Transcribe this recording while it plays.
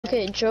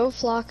Okay, Joe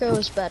Flacco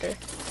is better,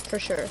 for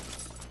sure.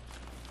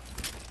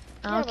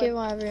 I don't get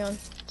why everyone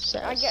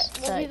says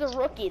well, he's a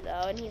rookie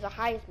though, and he's a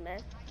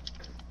Heisman.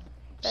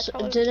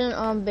 So,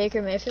 didn't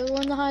Baker Mayfield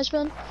win the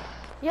Heisman?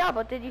 Yeah,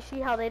 but did you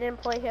see how they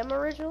didn't play him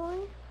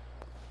originally?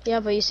 Yeah,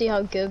 but you see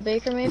how good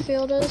Baker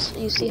Mayfield is?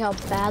 You see how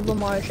bad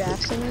Lamar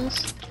Jackson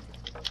is?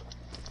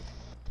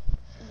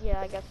 Yeah,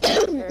 I guess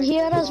that's he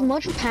had as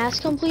much pass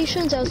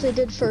completions as they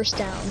did first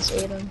downs,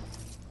 Aiden.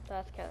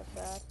 That's kind of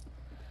sad.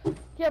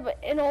 Yeah,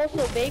 and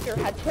also Baker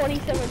had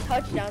 27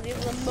 touchdowns. He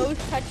was the most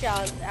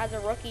touchdowns as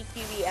a rookie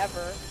QB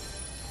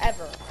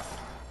ever.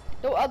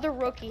 No other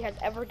rookie has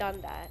ever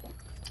done that.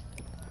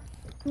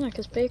 Yeah,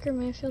 because Baker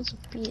Mayfield's a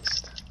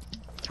beast.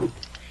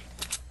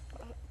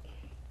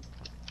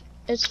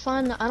 It's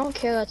fun. I don't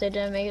care that they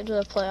didn't make it to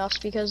the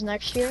playoffs because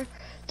next year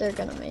they're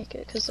gonna make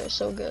it because they're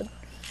so good.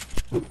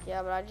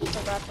 Yeah, but I just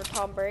feel bad for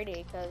Tom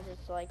Brady because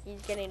it's like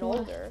he's getting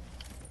older.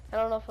 I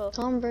don't know if he'll...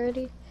 Tom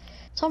Brady's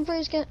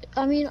getting.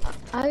 I mean,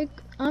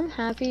 I'm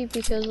happy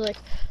because like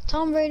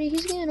Tom Brady,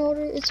 he's getting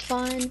older. It's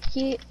fine.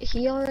 He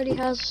already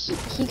has.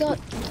 He got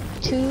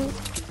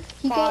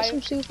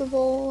some Super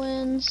Bowl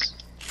wins.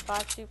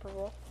 5 Super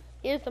Bowl.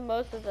 He is the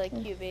most as a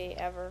QB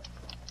ever.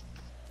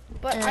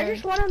 But I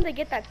just want him to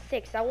get that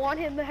 6. I want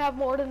him to have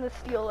more than the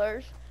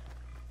Steelers.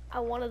 I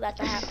wanted that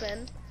to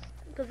happen.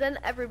 Because then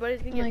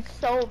everybody's gonna get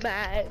so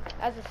mad.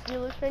 As a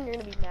Steelers fan, you're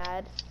gonna be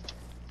mad.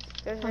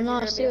 I'm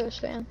not a Steelers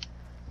fan.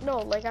 No,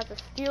 like as a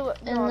Steelers.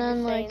 And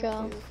then like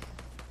I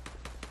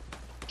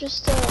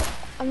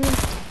mean,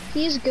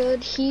 he's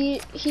good.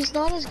 He's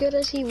not as good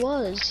as he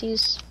was.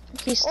 He's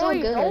still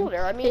good.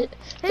 Older. I mean,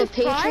 the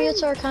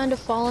Patriots are kind of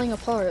falling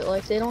apart.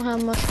 Like they don't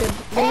have much good.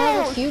 They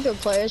have a few good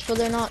players, but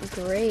they're not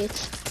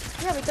great.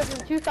 Yeah, because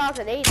in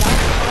 2008, that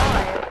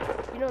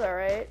was fine. You know that,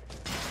 right?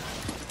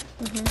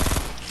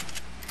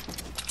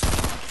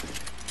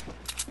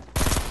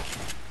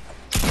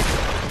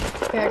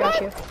 Here, I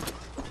got you.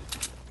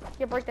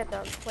 Yeah, break that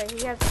down. Wait,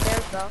 he has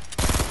stairs though.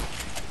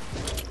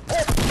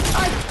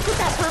 I put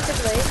that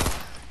perfectly.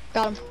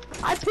 Got him.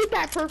 I put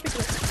that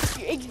perfectly.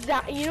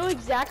 You know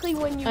exactly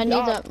when you. I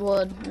need that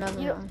wood. Never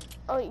mind.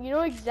 Oh, you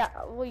know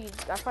exactly. Well,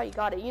 I thought you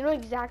got it. You know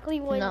exactly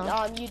when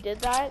you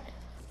did that.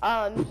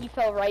 He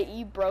fell right.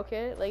 You broke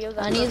it. Like it was.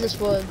 I need this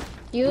wood.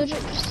 You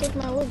just take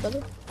my wood,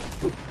 brother.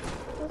 It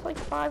was like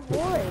 5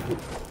 wood.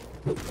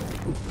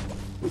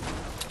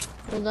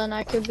 Well, then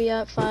I could be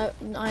at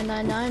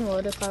 999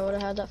 wood if I would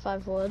have had that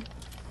 5 wood.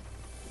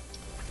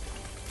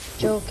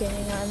 Joking.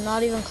 I'm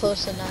not even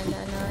close to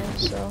 999,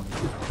 so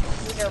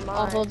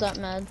I'll hold that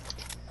med.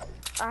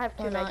 I have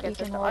 2 med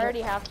kits. I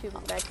already have 2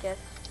 med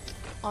kits.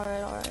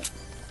 Alright.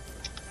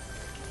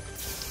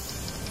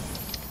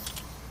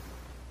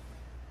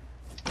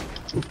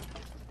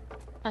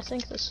 I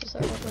think this is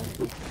our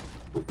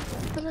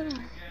way.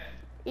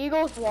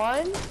 Eagles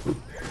won?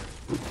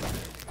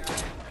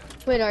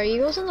 Wait, are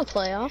Eagles in the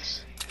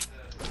playoffs?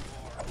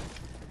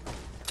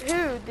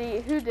 Who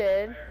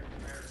did?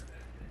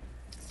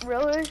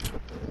 Really?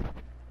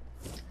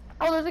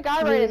 Oh, there's a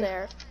guy right in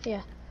there.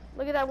 Yeah.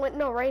 Look at that window.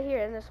 No, right here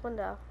in this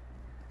window.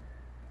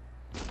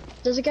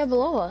 There's a guy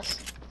below us.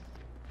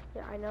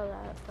 Yeah, I know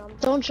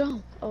that. Don't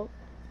jump. Oh.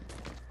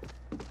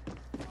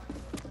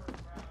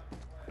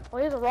 Oh,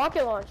 he has a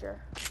rocket launcher.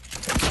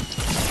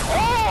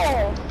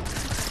 Oh!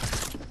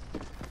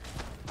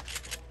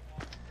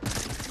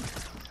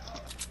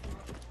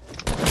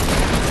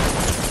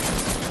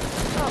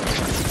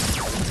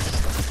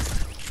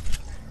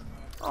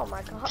 Oh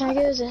my god. Can I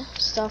get his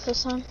stuff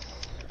this time?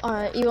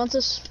 Alright, you want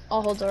this?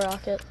 I'll hold the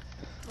rocket.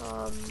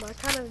 I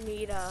kind of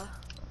need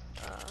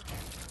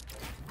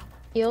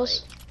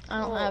heals?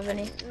 I don't have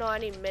any. No, I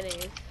need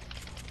minis.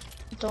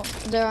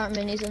 There aren't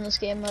minis in this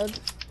game mode.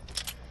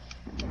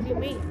 What do you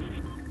mean?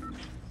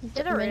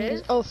 Yeah, there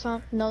is. Oh,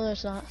 no,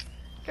 there's not.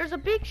 There's a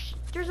big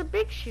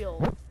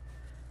shield.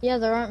 Yeah,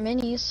 there aren't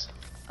minis.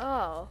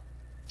 Oh,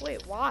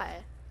 wait,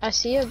 why? I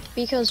see it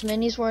because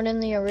minis weren't in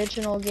the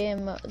original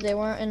game. They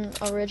weren't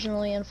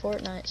originally in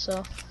Fortnite,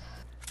 so.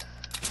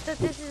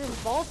 This is in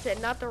Vaulted,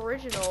 not the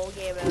original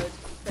game mode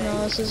thing.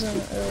 No, this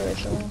isn't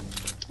original.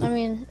 I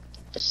mean,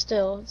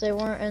 still, they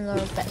weren't in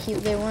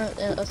they weren't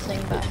a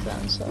thing back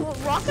then, so. Well,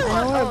 rocket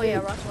launchers. Oh yeah,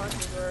 rocket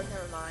launchers were.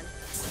 Never mind.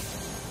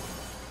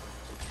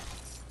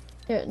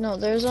 Here, no,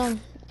 there's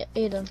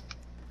Aiden.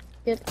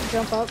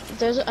 Jump up.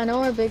 I know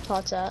where Big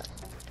Pot's at.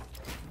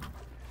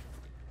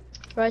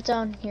 Right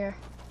down here.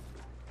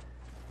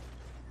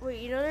 Wait,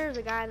 you know there's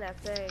a guy in that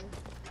thing.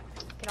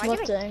 Can What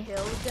I get thing? a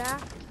kill,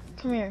 Jack?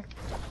 Come here.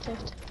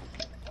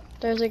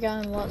 There's a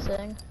guy in what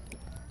thing?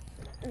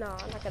 No,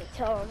 I'm not gonna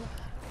kill him.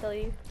 Kill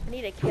you. I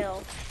need a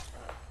kill.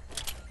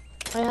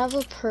 I have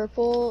a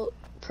purple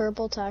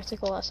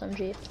tactical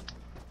SMG.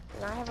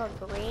 And I have a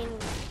green,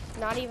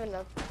 not even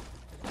a...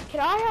 Can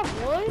I have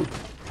wood?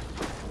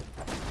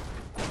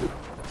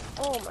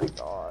 Oh my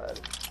god.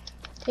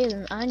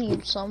 Aiden, I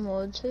need some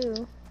wood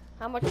too.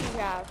 How much do you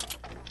have?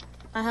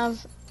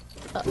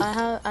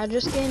 I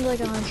just gained like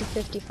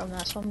 150 from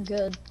that, so I'm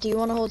good. Do you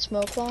want to hold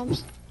smoke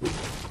bombs?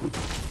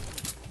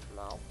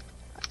 No.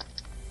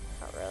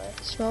 Not really.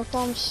 Smoke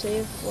bombs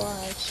save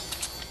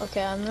lives.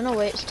 Okay, I'm gonna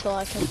wait till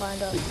I can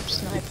find a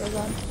sniper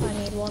then. I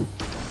need one.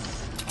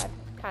 I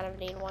kind of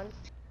need one.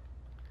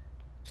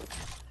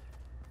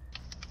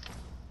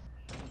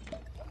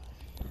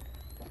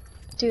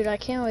 Dude, I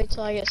can't wait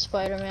till I get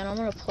Spider-Man. I'm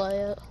gonna play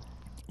it.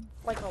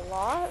 Like a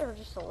lot or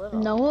just a little?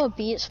 Noah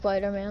beat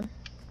Spider-Man.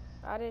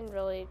 I didn't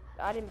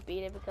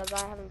beat it because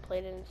I haven't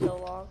played it in so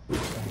long.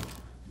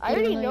 I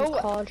Even already though know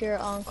you called your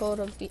uncle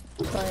to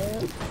play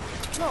it.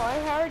 No, I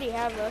already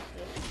have most of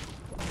this.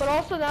 But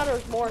also now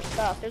there's more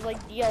stuff. There's like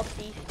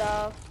DLC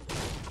stuff.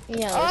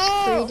 Yeah,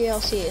 there's 3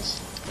 DLCs.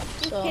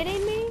 You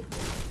kidding me?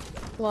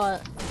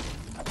 What?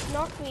 That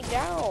knocked me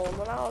down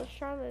when I was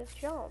trying to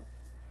jump.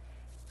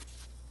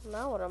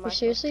 Now what am I? You're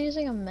seriously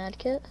using a med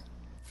kit?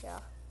 Yeah.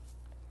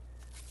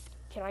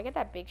 Can I get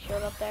that big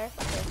shield up there?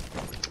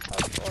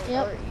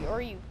 Yep.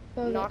 Or you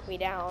knock me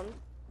down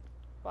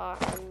while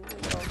I'm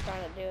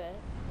trying to do it.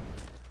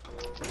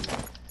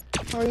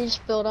 Or you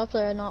just build up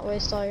there and not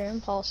waste all your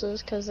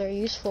impulses because they're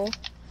useful.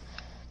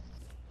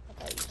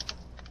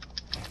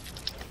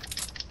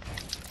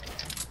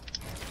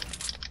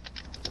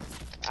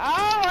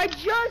 Oh, I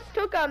just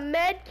took a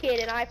med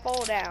kit and I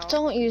fall down.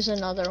 Don't use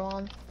another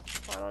one.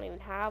 I don't even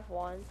have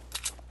one.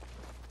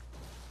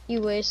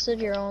 You wasted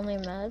your only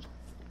med?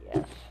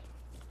 Yes.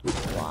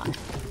 Why?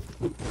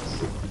 I'm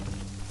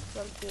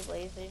too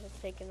lazy to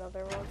take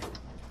another one.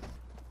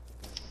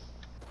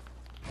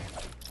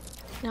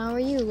 Now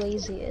are you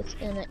lazy? It's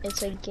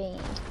a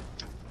game.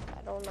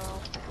 I don't know.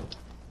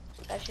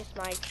 That's just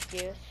my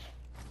excuse.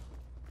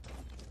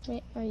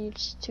 Are you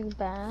just too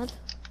bad?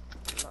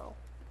 No.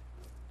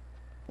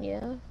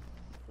 Yeah?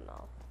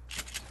 No.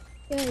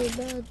 Yeah, you're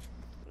bad.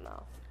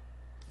 No.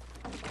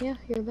 Yeah,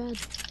 you're bad.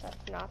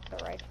 That's not the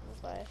right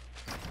way.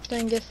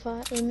 Then get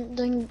fired.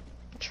 Then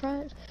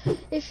try it.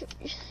 If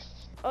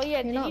oh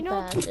yeah, you're did you know?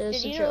 bad.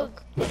 It's a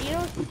joke. Did you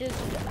know?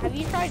 Have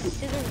you tried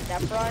scissors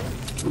step run?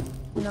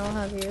 No,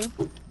 have you?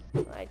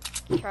 I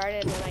tried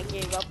it and then I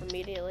gave up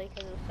immediately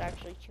because it was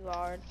actually too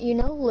hard. You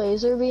know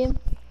laser beam?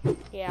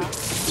 Yeah.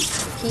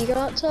 He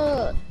got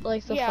to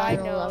like the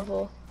final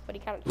level. But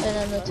he kind of. And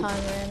then the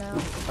time ran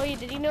out. Oh yeah,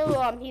 did you know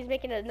he's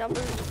making a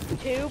number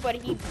 2, but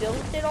he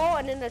built it all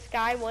and then this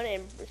guy went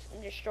and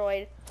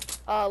destroyed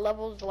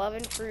levels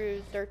 11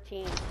 through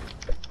 13.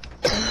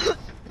 So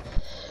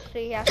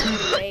he has to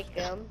remake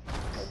them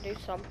or do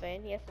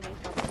something. He has to do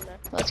something there.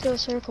 Let's go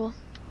circle.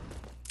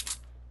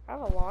 I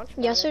have a launch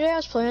mode. Yesterday I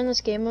was playing this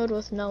game mode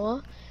with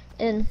Noah,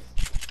 and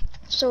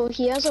so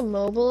he has a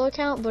mobile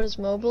account, but his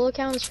mobile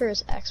account is for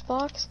his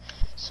Xbox.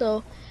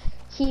 So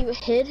he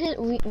hid his,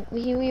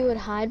 we would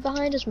hide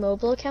behind his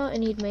mobile account,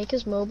 and he'd make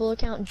his mobile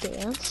account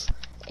dance,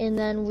 and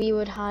then we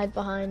would hide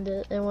behind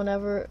it, and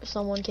whenever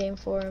someone came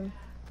for him,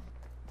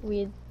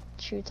 we'd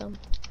shoot them.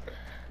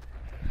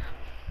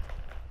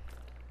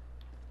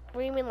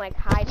 What do you mean, like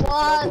hide his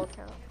mobile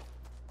account?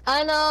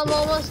 I know, I'm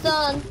almost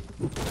done.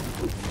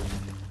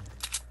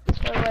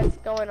 So what's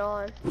going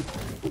on?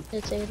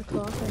 It's 8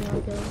 o'clock, I'm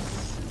not good.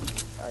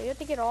 Oh, you have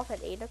to get off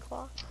at 8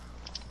 o'clock?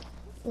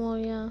 Well,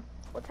 yeah.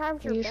 What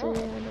time's your Usually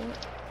bed? I don't.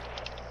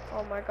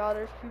 Oh my god,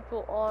 there's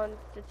people on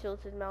the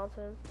Tilted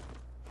Mountain.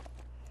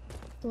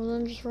 Well,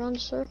 then just run a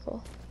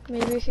circle.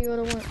 Maybe if you would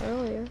have went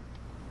earlier.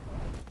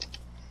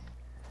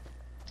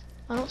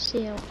 I don't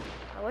see him.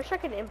 I wish I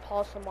could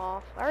impulse them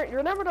off. Alright, you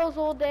remember those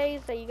old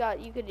days that you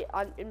could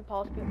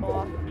impulse people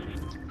off?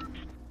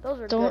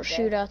 Those are Don't good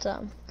shoot days. at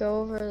them.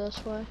 Go over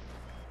this way.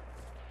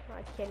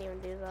 I can't even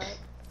do that.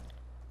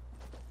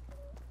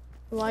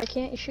 Why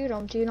can't you shoot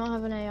them? Do you not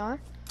have an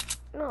AR?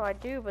 No, I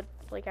do, but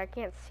like I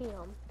can't see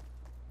them.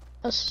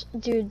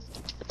 Dude,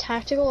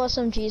 tactical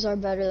SMGs are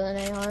better than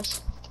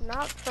ARs.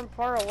 Not from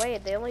far away.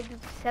 They only do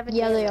 7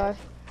 Yeah, damage. they are.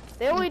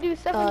 They only do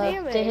 7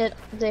 damage.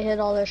 They hit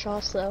all their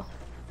shots though.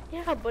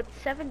 Yeah, but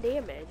 7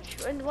 damage.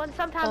 And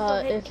sometimes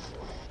they'll hit.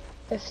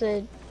 If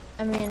they,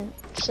 I mean,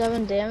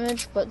 7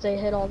 damage, but they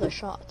hit all their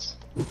shots.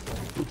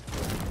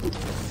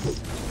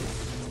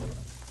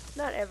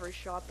 Not every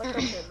shot, but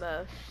they'll hit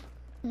most.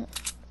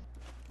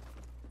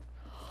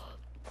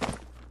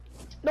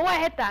 No, I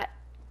hit that.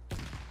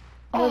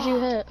 What'd you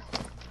hit?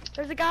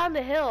 There's a guy on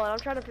the hill, and I'm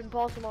trying to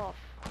impulse him off.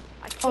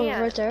 I can't. Oh,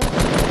 right there.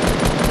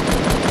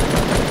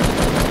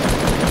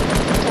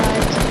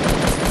 Tagged.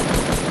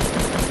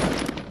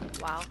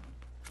 Wow.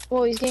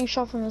 Whoa, he's getting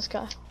shot from this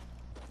guy.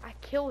 I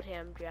killed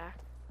him, Jack.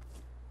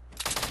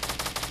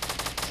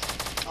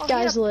 Oh,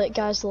 Guy's lit,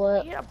 guy's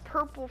lit. He had a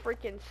purple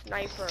freaking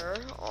sniper.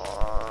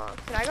 Oh,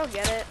 can I go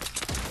get it?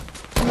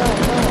 No, I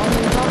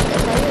mean, not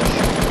if I get shot.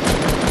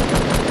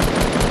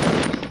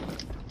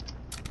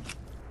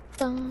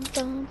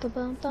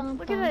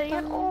 Look at that, he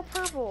had all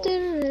purple. Okay,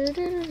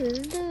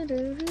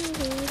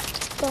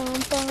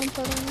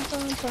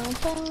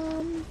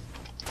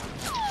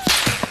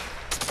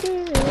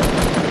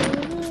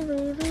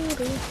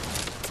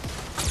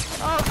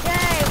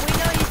 we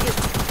know you do.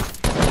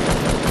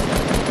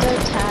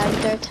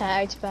 They're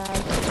tagged bad.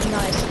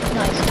 Nice.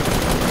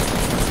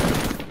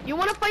 You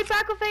wanna fight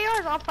back with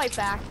ARs? I'll fight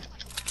back.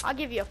 I'll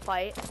give you a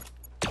fight.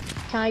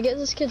 Can I get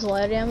this kid's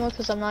light ammo?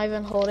 Because I'm not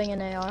even holding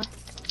an AR.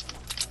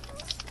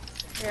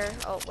 Here,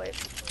 oh wait.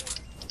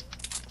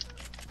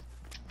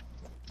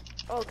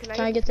 Oh, can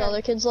I get the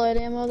other kid's light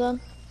ammo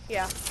then?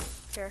 Yeah,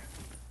 here.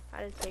 I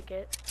didn't take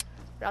it.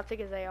 But I'll take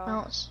his AR.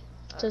 No.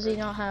 Does he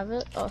not have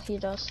it? Oh, he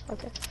does.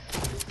 Okay.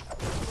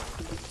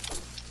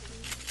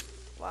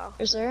 Wow.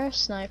 Is there a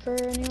sniper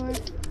anywhere?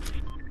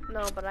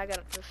 No, but I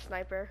got the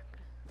sniper.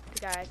 The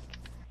guy.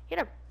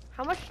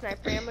 How much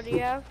sniper ammo do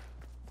you have?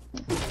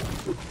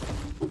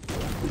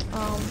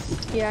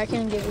 Yeah, I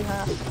can give you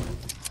half.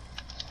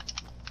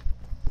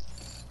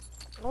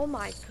 Oh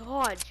my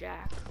god,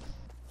 Jack.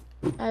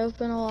 I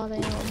open a lot of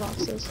ammo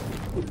boxes.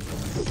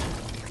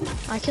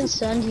 I can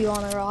send you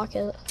on a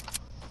rocket.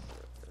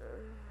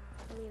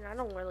 I mean, I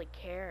don't really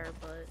care,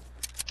 but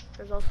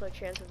there's also a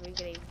chance of me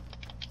getting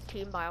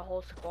teamed by a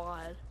whole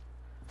squad.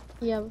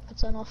 Yeah, but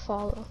then I'll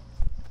follow.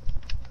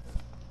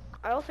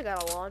 I also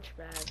got a launch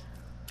pad.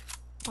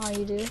 Oh,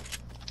 you do?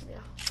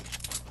 Yeah.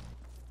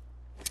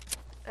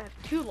 I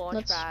have 2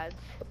 launch pads.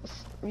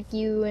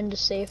 You into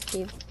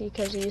safety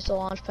because you use the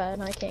launch pad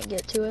and I can't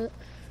get to it.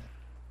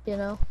 You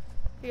know?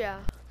 Yeah.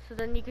 So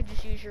then you could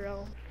just use your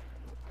own.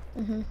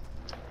 Mhm.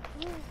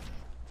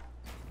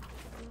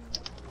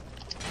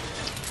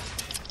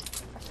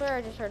 I swear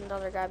I just heard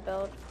another guy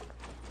build.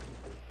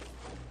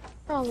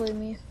 Probably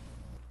me.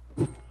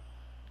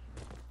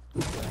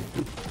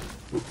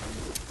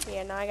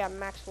 Yeah, now I got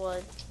max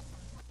wood.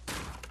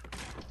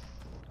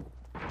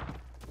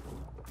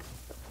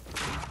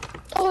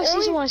 Oh, I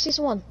see someone, I see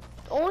someone.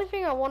 The only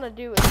thing I want to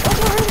do is...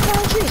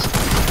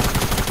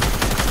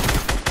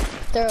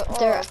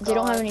 They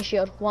don't have any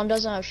shield. One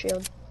doesn't have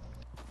shield.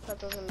 That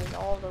doesn't mean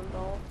all of them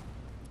don't.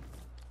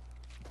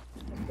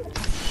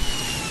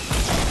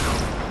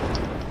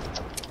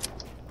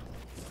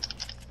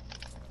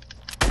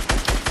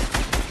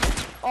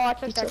 Oh, I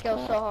took that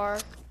kill so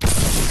hard.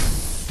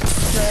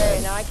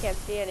 Great, now I can't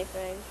see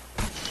anything.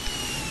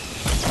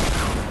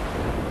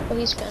 Oh,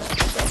 he's finished.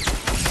 So.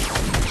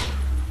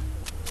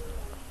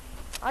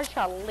 I just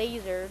got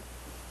lasered.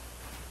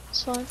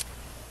 It's fine.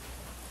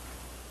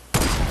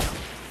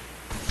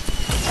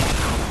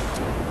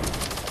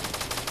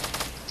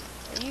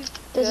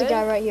 There's a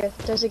guy right here.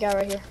 There's a guy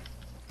right here.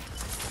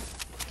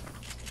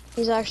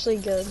 He's actually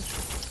good.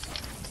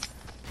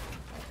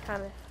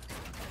 Kinda.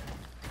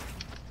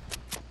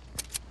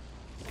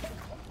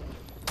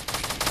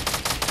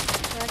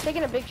 I'm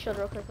taking a big shield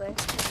real quickly.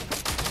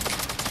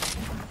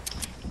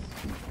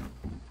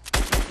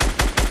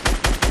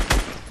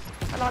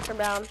 I knocked him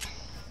down.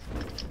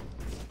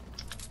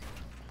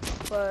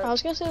 But I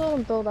was gonna say let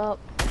him build up.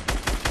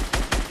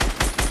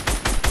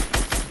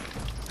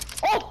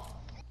 oh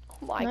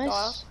my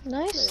god.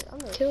 Nice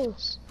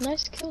kills.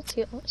 Nice kill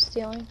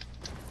stealing.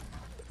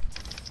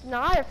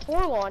 Now I have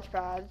 4 launch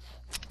pads.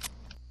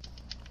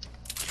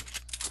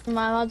 Am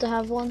I allowed to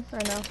have one or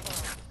no?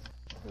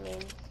 I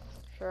mean,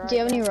 sure. Do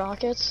you have any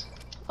rockets?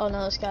 Oh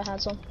no, this guy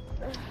had some.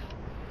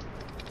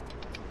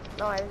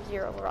 No, I have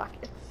 0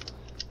 rockets.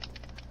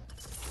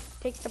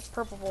 Take the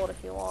purple bolt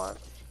if you want.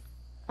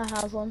 I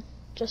have one.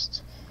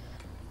 Just.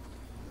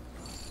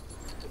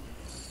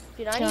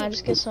 Dude, Can I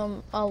just get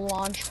a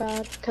launch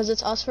pad? Cause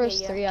it's us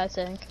versus 3, I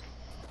think.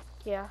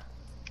 Yeah.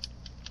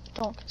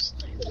 Don't get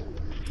sniped.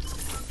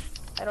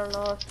 I don't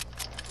know.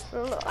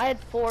 I had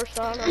 4,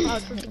 so I don't know if I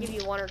was supposed to give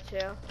you 1 or 2.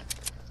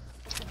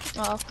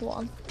 Oh,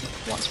 1.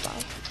 1's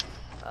fine.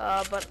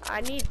 But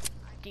I need.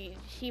 Do you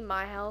see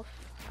my health?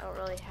 I don't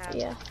really have.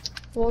 Yeah.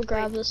 We'll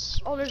grab this.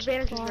 Oh, there's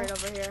bandages right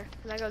over here.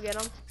 Can I go get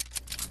them?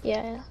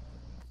 Yeah.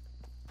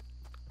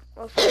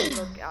 Also,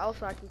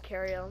 I can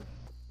carry them.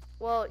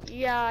 Well,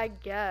 yeah, I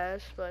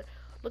guess. But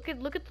look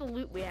at the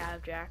loot we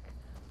have, Jack.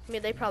 I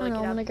mean, they probably.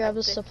 I'm gonna grab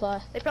the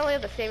supply. They probably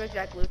have the same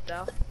exact loot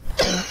though.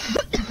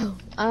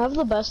 I have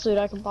the best loot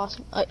I can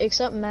possibly,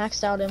 except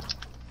maxed out him.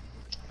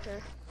 Okay,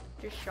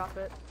 just drop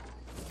it.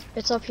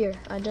 It's up here.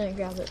 I didn't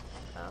grab it.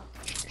 Oh.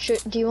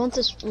 Do you want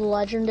this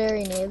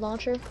legendary nade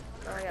launcher?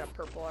 Oh, I got a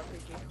purple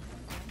RPG.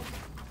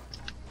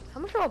 How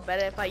much will I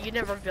bet if you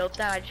never built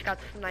that? I just got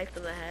sniped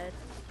in the head.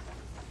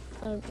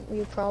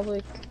 You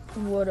probably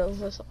would have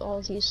with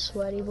all these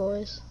sweaty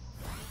boys.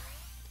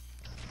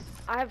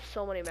 I have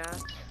so many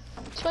mats.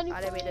 Sweaty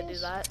I didn't mean to do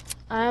that.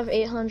 I have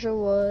 800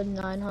 wood,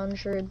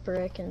 900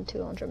 brick, and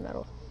 200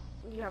 metal.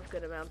 You have a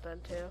good amount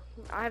then too.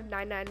 I have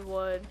 99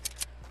 wood.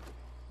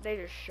 They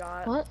just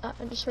shot. What? I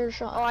just heard a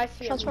shot. Oh, I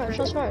see. Shots fired.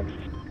 Shots fired.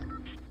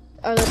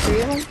 Are there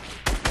 3 of them?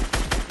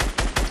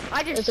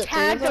 I just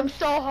tagged him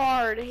so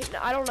hard.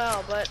 I don't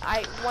know, but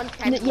one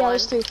tagged Yeah,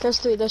 there's 3. There's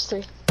 3. There's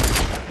 3.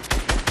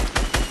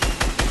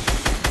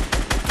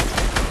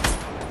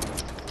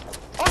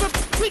 Oh, the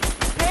pink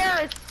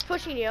pair is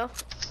pushing you.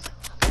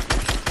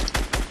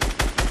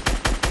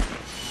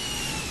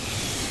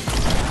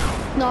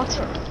 Knocked.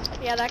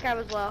 Yeah, that guy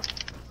was low.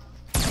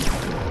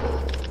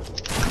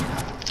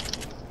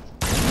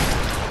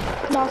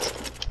 Knocked.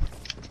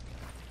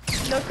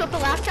 No scope the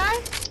last guy?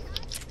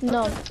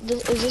 No.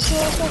 Is this the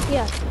last one?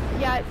 Yeah.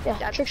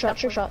 Yeah. Trick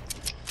shot.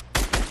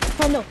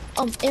 Oh no.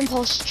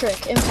 Impulse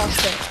trick.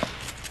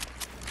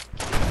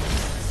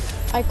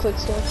 I quick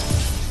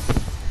scoped.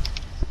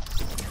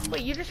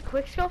 Wait, you just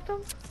quick scoped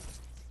him?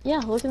 Yeah,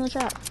 look in the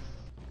chat.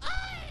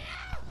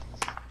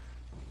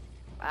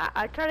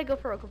 I try to go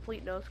for a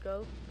complete no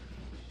scope.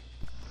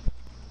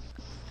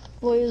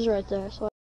 Well, he was right there, so